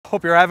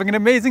Hope you're having an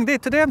amazing day.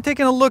 Today I'm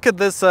taking a look at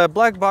this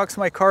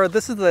BlackboxMyCar.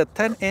 This is the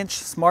 10-inch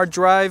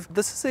SmartDrive.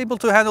 This is able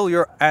to handle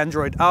your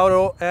Android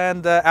Auto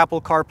and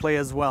Apple CarPlay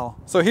as well.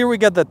 So here we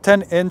get the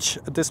 10-inch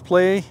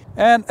display,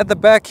 and at the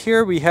back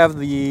here we have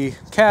the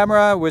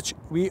camera, which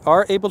we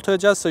are able to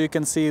adjust so you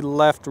can see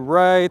left,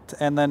 right,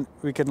 and then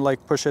we can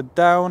like push it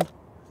down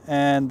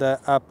and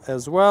up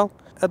as well.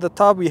 At the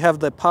top we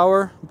have the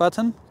power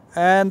button,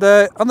 and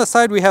on the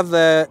side we have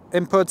the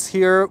inputs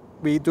here.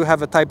 We do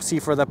have a Type-C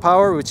for the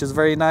power, which is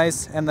very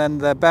nice. And then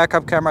the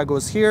backup camera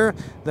goes here,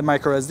 the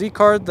micro SD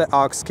card, the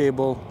aux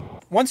cable.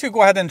 Once you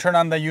go ahead and turn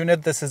on the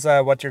unit, this is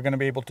what you're going to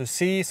be able to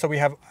see. So we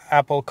have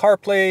Apple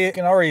CarPlay. You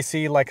can already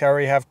see, like I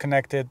already have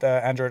connected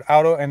Android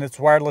Auto, and it's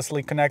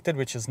wirelessly connected,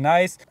 which is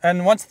nice.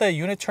 And once the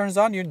unit turns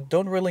on, you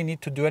don't really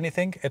need to do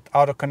anything. It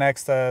auto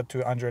connects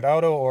to Android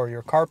Auto or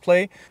your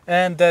CarPlay.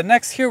 And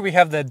next here we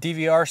have the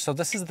DVR. So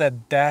this is the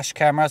dash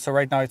camera. So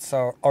right now it's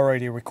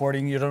already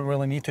recording. You don't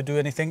really need to do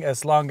anything.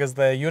 As long as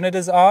the unit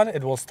is on,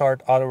 it will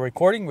start auto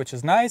recording, which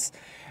is nice.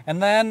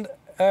 And then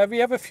we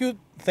have a few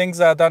things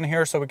down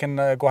here, so we can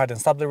go ahead and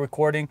stop the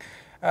recording.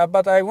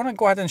 But I want to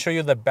go ahead and show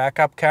you the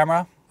backup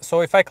camera.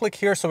 So if I click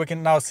here, so we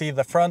can now see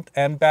the front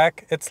and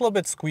back. It's a little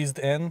bit squeezed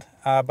in,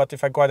 but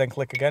if I go ahead and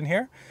click again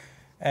here,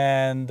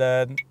 and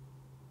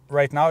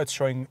right now it's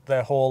showing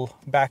the whole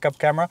backup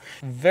camera.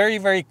 Very,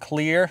 very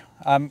clear.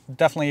 I'm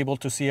definitely able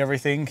to see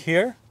everything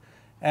here.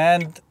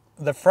 And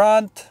the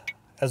front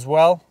as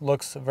well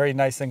looks very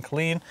nice and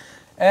clean.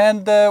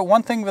 And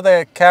one thing with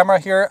the camera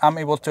here, I'm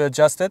able to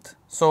adjust it.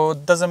 So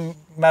it doesn't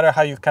matter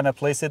how you kind of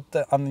place it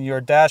on your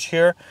dash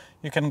here.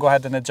 You can go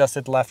ahead and adjust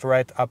it left,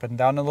 right, up and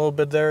down a little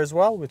bit there as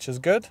well, which is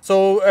good.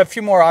 So a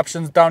few more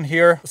options down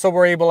here. So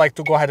we're able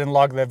to go ahead and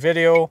log the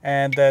video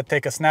and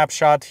take a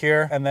snapshot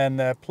here, and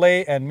then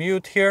play and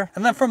mute here.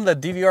 And then from the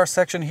DVR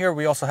section here,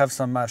 we also have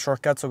some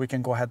shortcuts. So we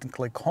can go ahead and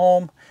click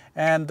home.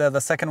 And the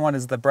second one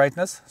is the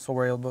brightness. So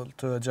we're able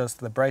to adjust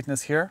the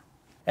brightness here.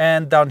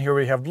 And down here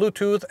we have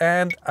Bluetooth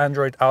and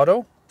Android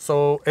Auto.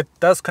 So it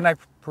does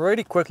connect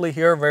pretty quickly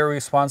here, very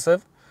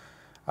responsive.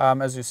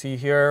 As you see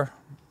here,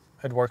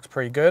 it works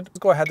pretty good. Let's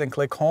go ahead and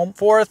click home.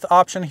 Fourth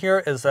option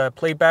here is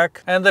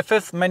playback. And the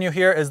fifth menu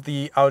here is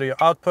the audio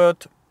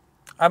output.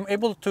 I'm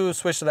able to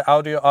switch the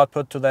audio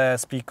output to the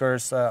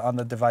speakers on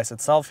the device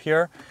itself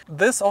here.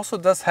 This also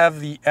does have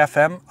the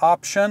FM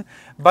option,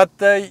 but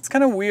it's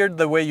kind of weird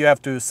the way you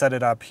have to set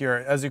it up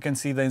here. As you can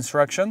see the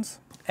instructions.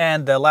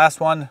 And the last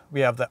one, we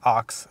have the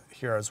aux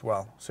here as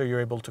well. So you're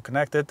able to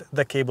connect it.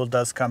 The cable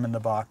does come in the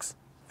box.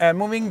 And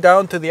moving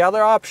down to the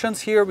other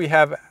options here, we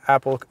have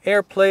Apple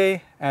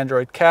AirPlay,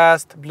 Android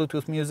Cast,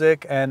 Bluetooth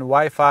music, and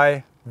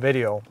Wi-Fi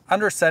video.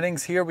 Under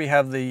settings here, we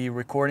have the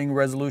recording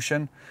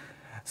resolution.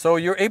 So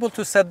you're able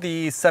to set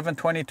the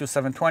 720 to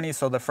 720.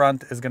 So the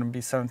front is going to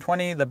be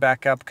 720. The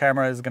backup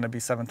camera is going to be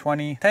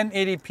 720,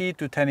 1080p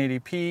to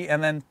 1080p,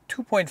 and then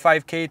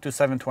 2.5K to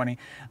 720.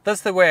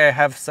 That's the way I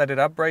have set it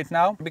up right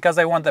now, because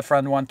I want the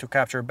front one to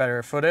capture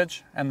better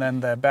footage. And then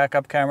the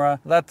backup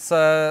camera, that's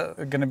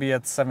going to be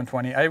at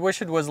 720. I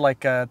wish it was like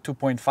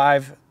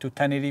 2.5 to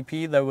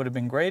 1080p. That would have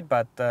been great,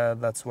 but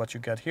that's what you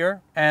get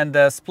here. And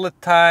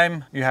split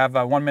time, you have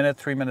 1 minute,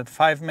 3 minute,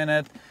 5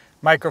 minute.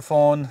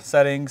 Microphone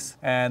settings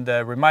and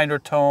reminder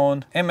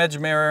tone, image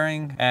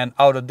mirroring, and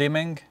auto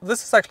dimming.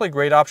 This is actually a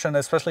great option,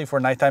 especially for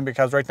nighttime,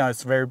 because right now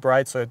it's very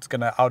bright, so it's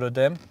gonna auto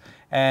dim.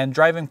 And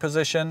driving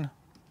position,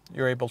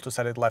 you're able to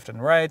set it left and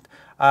right.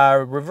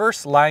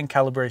 Reverse line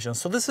calibration.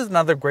 So this is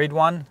another great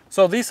one.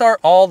 So these are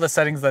all the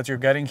settings that you're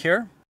getting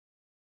here.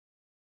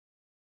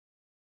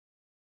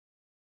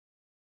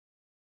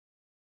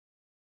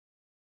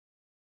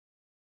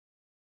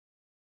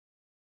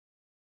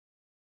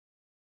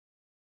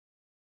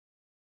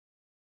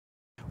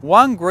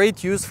 One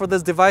great use for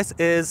this device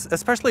is,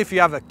 especially if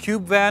you have a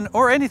cube van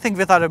or anything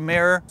without a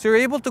mirror, so you're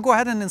able to go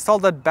ahead and install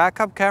that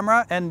backup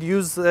camera and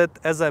use it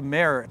as a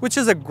mirror, which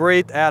is a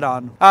great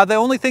add-on. The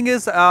only thing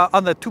is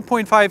on the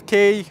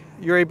 2.5K,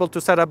 you're able to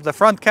set up the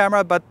front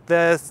camera, but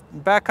the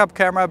backup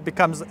camera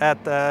becomes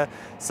at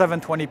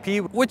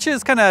 720p, which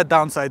is kind of a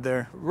downside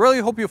there. Really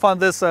hope you found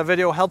this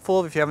video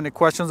helpful. If you have any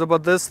questions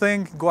about this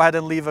thing, go ahead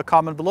and leave a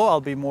comment below.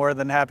 I'll be more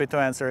than happy to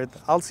answer it.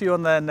 I'll see you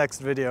on the next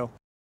video.